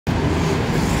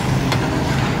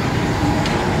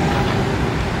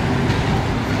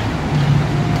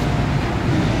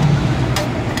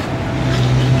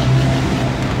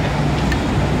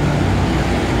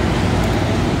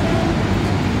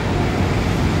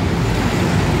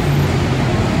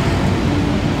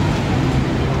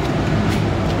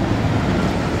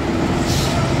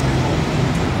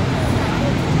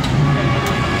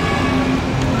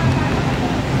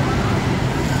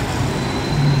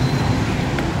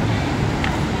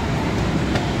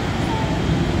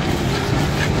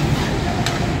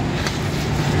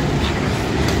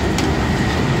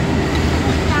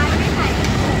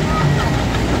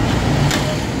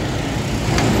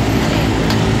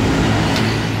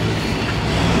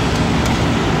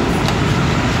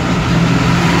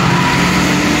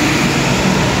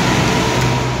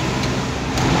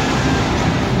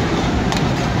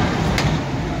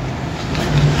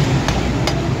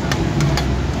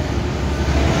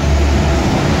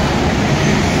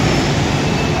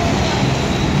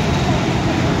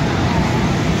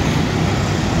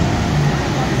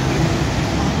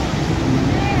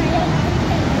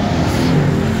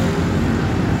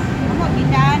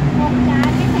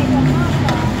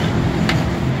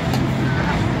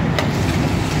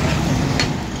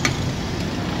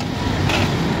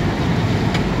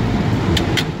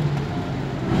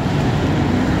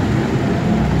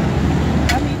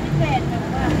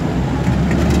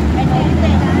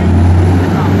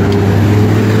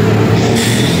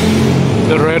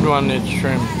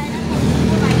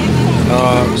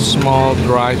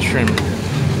white shrimp,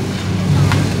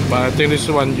 but I think this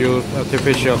one use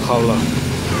artificial color.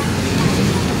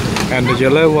 And the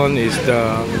yellow one is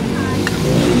the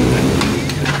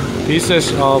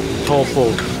pieces of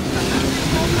tofu.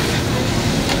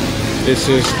 This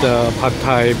is the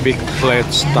Padthai big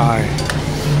plate style.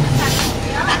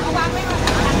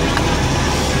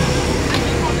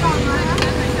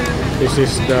 This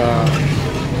is the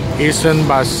Eastern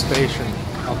bus station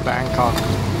of Bangkok.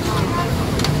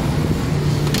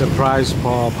 The price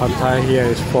for Padthai here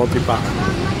is 40 baht.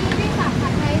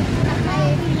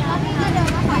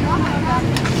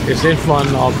 It's in front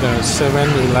of the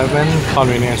 7-Eleven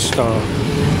convenience store.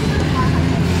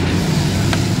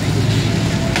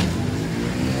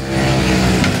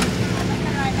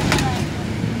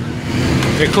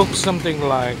 They cook something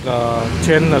like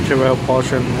 10 or 12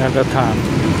 portions at a time.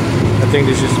 I think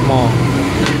this is more.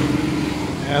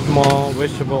 Add more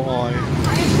vegetable oil.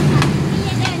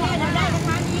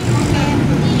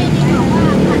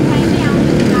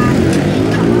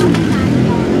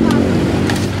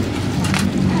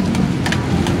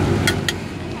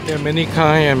 There are many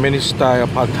kinds and many styles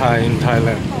of Pad Thai in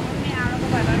Thailand.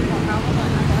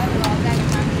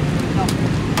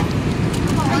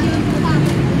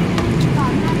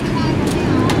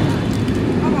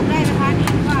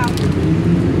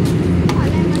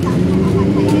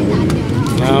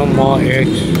 Now more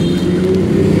eggs.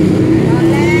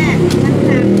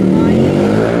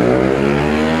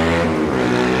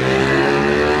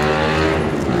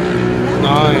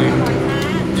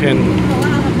 9, 10,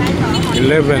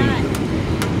 11,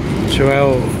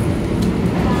 12.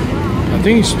 I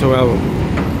think it's 12.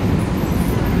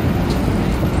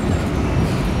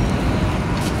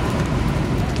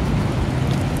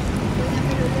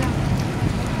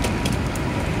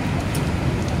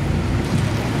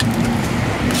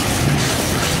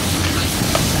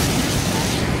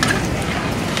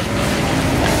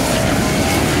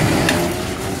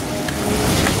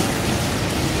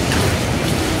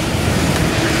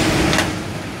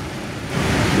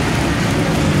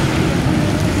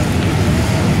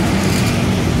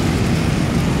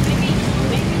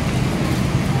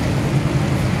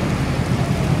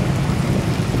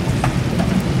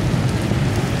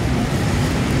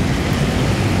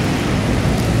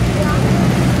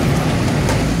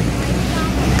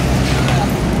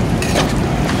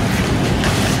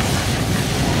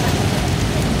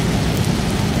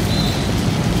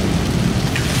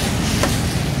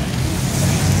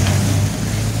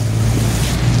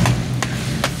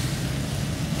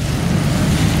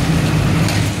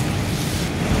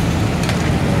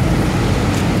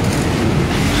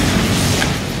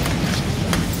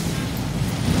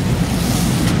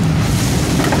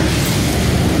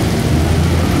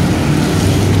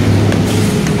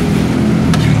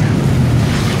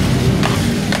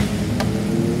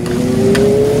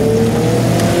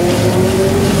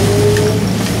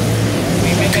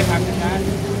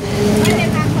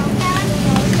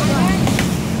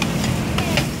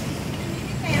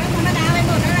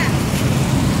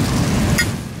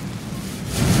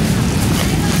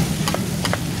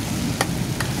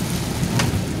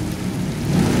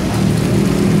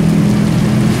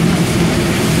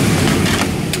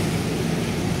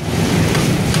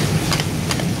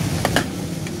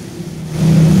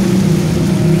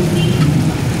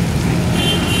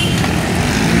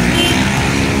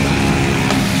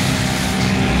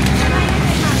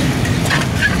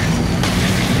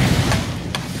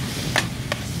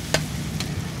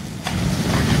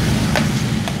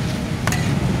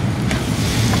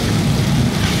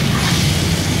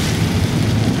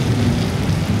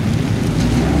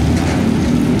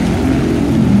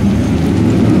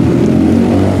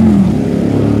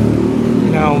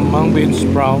 Bean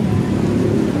sprout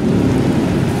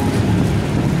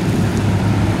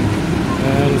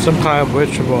and some kind of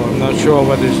vegetable. I'm not sure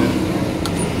what is it.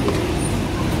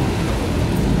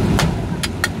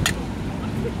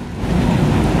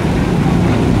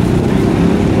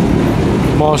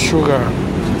 More sugar,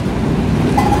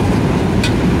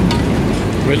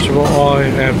 vegetable oil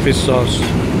and fish sauce.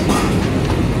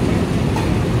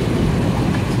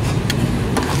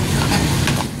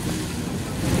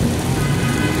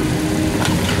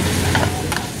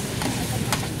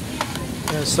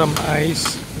 Some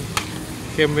ice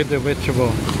came with the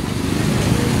vegetable.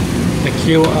 The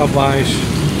cube of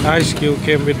ice cube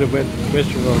came with the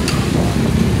vegetable.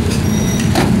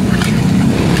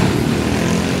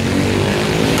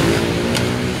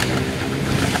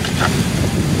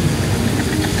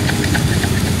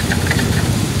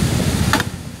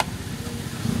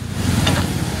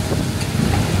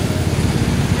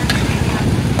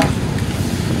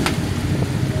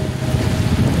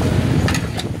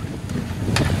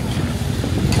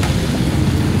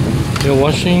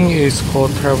 watching is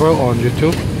Code Travel on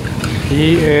YouTube.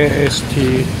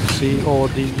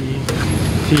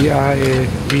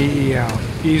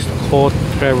 EASTCODETRAVEL is Code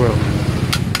Travel.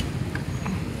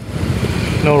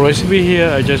 No recipe here.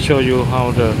 I just show you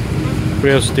how the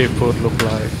real street food look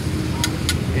like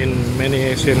in many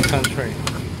Asian countries.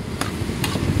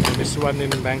 And this one in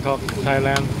Bangkok,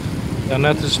 Thailand,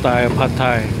 another style Pad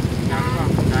Thai.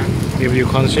 If you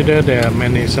consider there are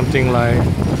many, something like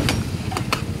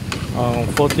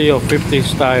 40 or 50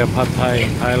 style Pad Thai in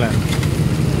Thailand.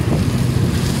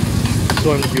 This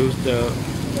one use the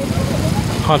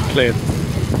hot plate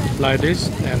like this,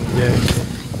 and they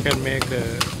can make the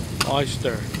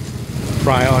oyster,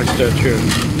 fried oyster too.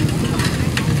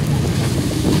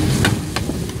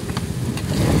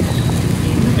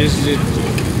 This is,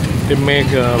 they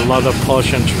make a lot of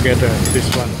portion together. This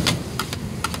one.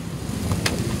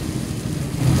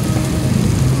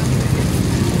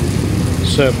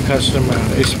 Serve customer.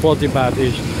 It's 40 baht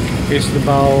each. It's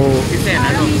about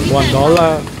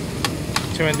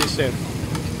 $1.20.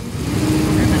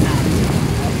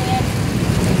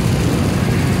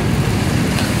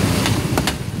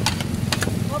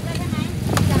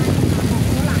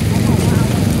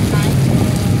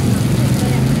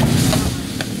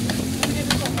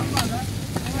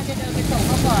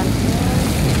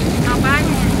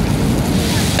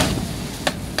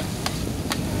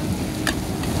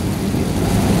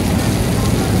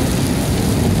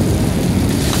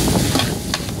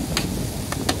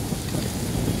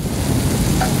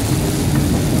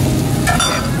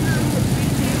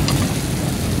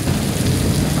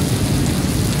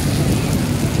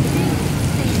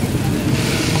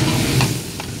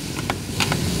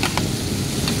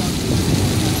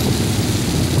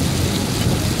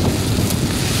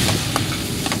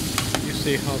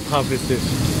 See how tough is this?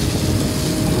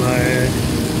 Like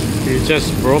he just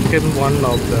broken one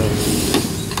of the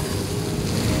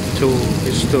two.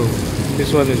 It's two.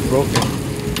 This one is broken.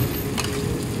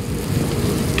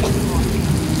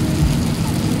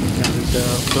 And the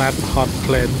flat hot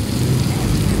plate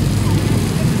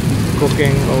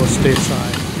cooking or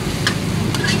stateside.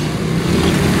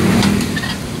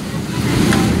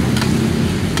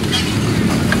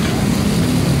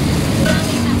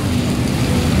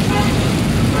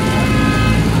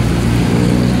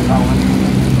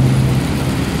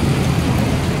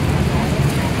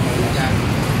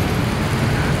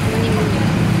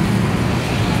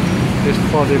 It's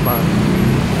 40 baht.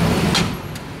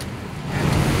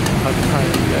 Pad Thai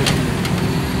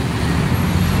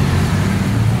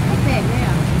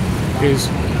is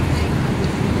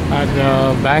at the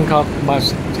Bangkok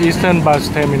Eastern Bus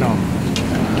Terminal,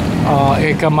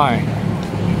 Ekamai,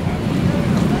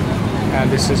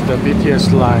 and this is the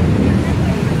BTS line.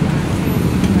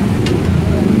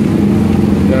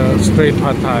 The straight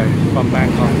Pad Thai from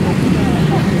Bangkok.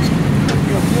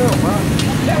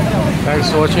 Thanks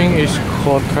for watching. It's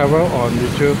Code Travel on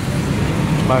YouTube.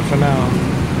 Bye for now.